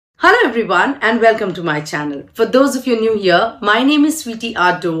Hello everyone and welcome to my channel. For those of you new here, my name is Sweeti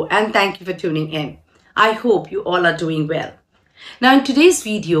Addya and thank you for tuning in. I hope you all are doing well. Now in today's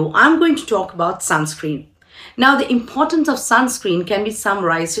video, I'm going to talk about sunscreen. Now the importance of sunscreen can be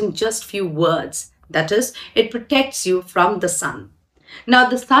summarized in just few words. That is, it protects you from the sun. Now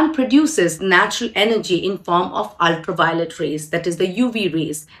the sun produces natural energy in form of ultraviolet rays, that is the UV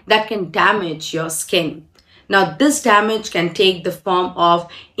rays that can damage your skin. Now, this damage can take the form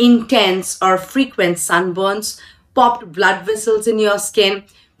of intense or frequent sunburns, popped blood vessels in your skin,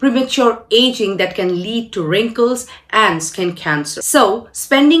 premature aging that can lead to wrinkles and skin cancer. So,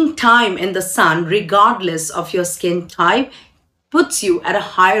 spending time in the sun, regardless of your skin type, puts you at a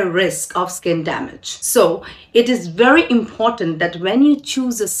higher risk of skin damage. So, it is very important that when you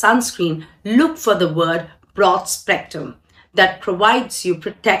choose a sunscreen, look for the word broad spectrum. That provides you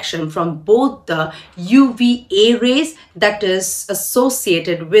protection from both the UVA rays that is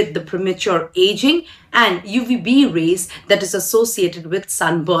associated with the premature aging and UVB rays that is associated with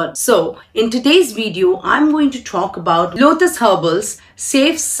sunburn. So in today's video, I'm going to talk about Lotus Herbals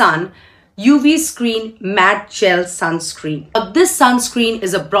Safe Sun UV Screen Matte Gel Sunscreen. This sunscreen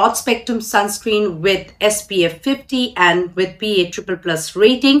is a broad spectrum sunscreen with SPF 50 and with PA++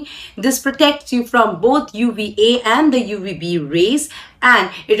 rating. This protects you from both UVA and the UVB rays,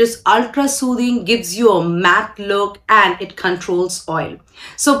 and it is ultra soothing, gives you a matte look, and it controls oil.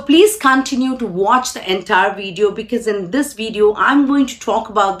 So please continue to watch the entire video because in this video I'm going to talk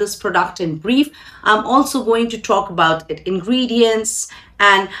about this product in brief. I'm also going to talk about its ingredients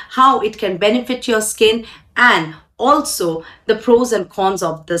and how it can benefit your skin and also the pros and cons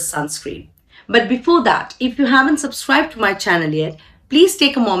of this sunscreen. But before that, if you haven't subscribed to my channel yet, please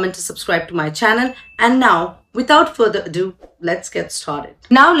take a moment to subscribe to my channel. And now, without further ado, let's get started.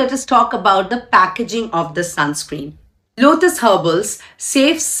 Now let us talk about the packaging of the sunscreen. Lotus Herbals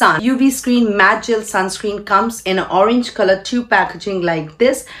Safe Sun UV Screen Matte Gel Sunscreen comes in an orange color tube packaging like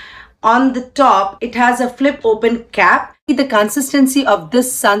this. On the top, it has a flip open cap. The consistency of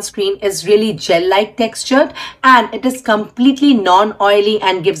this sunscreen is really gel-like textured and it is completely non-oily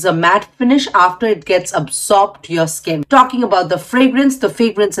and gives a matte finish after it gets absorbed to your skin. Talking about the fragrance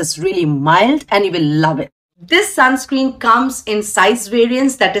is really mild and you will love it. This sunscreen comes in size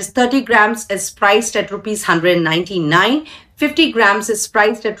variants, that is 30 grams is priced at Rs 199, 50 grams is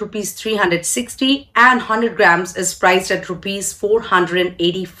priced at Rs 360 and 100 grams is priced at Rs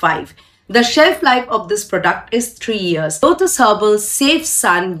 485. The shelf life of this product is 3 years. Lotus Herbals Safe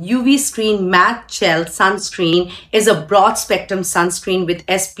Sun UV Screen Matte Gel Sunscreen is a broad spectrum sunscreen with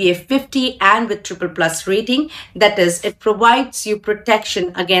SPF 50 and with PA+ rating. That is, it provides you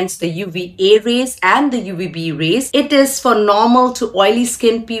protection against the UVA rays and the UVB rays. It is for normal to oily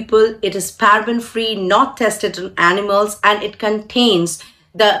skin people. It is paraben free, not tested on animals, and it contains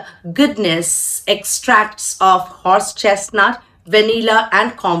the goodness extracts of horse chestnut, vanilla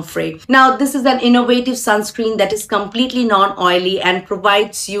and comfrey. Now this is an innovative sunscreen that is completely non-oily and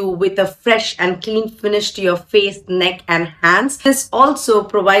provides you with a fresh and clean finish to your face, neck and hands. This also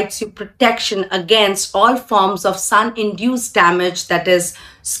provides you protection against all forms of sun-induced damage, that is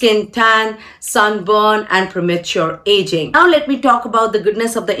skin tan, sunburn and premature aging. Now let me talk about the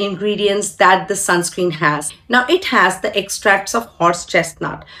goodness of the ingredients that the sunscreen has. Now it has the extracts of horse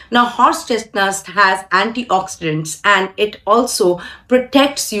chestnut. Now horse chestnut has antioxidants and it also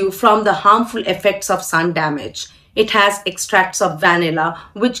protects you from the harmful effects of sun damage. It has extracts of vanilla,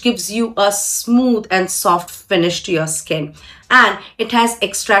 which gives you a smooth and soft finish to your skin. And it has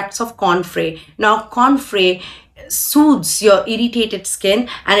extracts of comfrey. Now comfrey soothes your irritated skin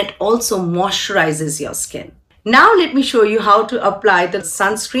and it also moisturizes your skin. Now let me show you how to apply the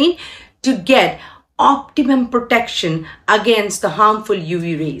sunscreen to get optimum protection against the harmful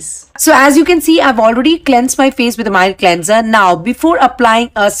UV rays. So as you can see, I've already cleansed my face with a mild cleanser. Now before applying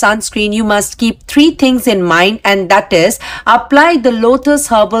a sunscreen, you must keep 3 things in mind, and that is apply the Lotus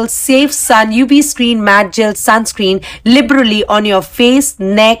Herbals Safe Sun UV Screen Matte Gel Sunscreen liberally on your face,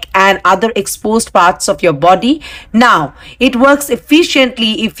 neck and other exposed parts of your body. Now it works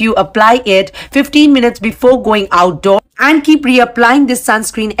efficiently if you apply it 15 minutes before going outdoors, and keep reapplying this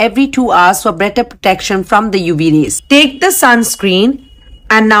sunscreen every 2 hours for better protection from the UV rays. Take the sunscreen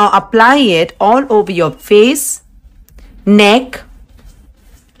and now apply it all over your face, neck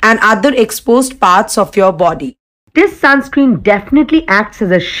and other exposed parts of your body. This sunscreen definitely acts as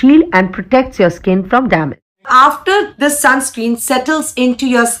a shield and protects your skin from damage. after this sunscreen settles into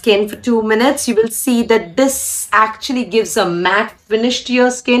your skin for 2 minutes, you will see that this actually gives a matte finish to your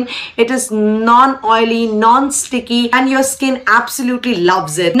skin. It is non-oily, non-sticky, and your skin absolutely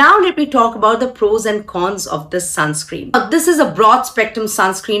loves it. Now let me talk about the pros and cons of this sunscreen. This is a broad spectrum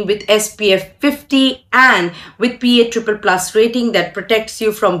sunscreen with SPF 50 and with PA++ rating that protects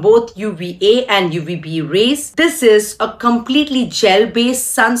you from both UVA and UVB rays. This is a completely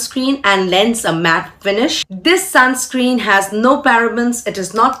gel-based sunscreen and lends a matte finish. This sunscreen has no parabens, it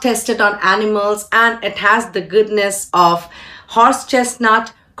is not tested on animals, and it has the goodness of horse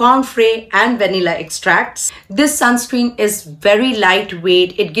chestnut, comfrey and vanilla extracts. This sunscreen is very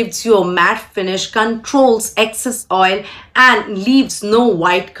lightweight. It gives you a matte finish, controls excess oil and leaves no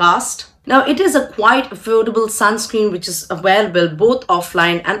white cast. Now it is a quite affordable sunscreen which is available both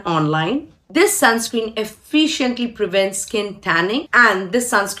offline and online. This sunscreen efficiently prevents skin tanning, and this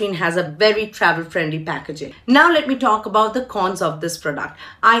sunscreen has a very travel-friendly packaging. Now let me talk about the cons of this product.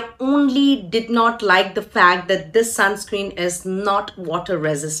 I only did not like the fact that this sunscreen is not water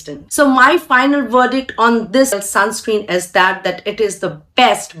resistant. So my final verdict on this sunscreen is that it is the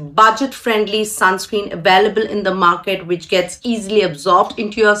best budget-friendly sunscreen available in the market, which gets easily absorbed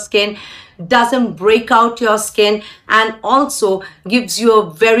into your skin, doesn't break out your skin, and also gives you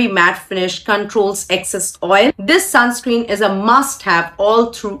a very matte finish, controls excess oil. This sunscreen is a must-have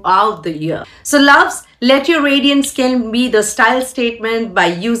all throughout the year. So loves, let your radiant skin be the style statement by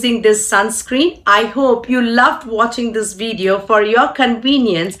using this sunscreen. I hope you loved watching this video. For your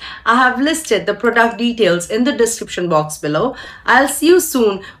convenience, I have listed the product details in the description box below. I'll see you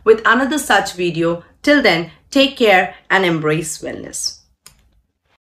soon with another such video. Till then, take care and embrace wellness.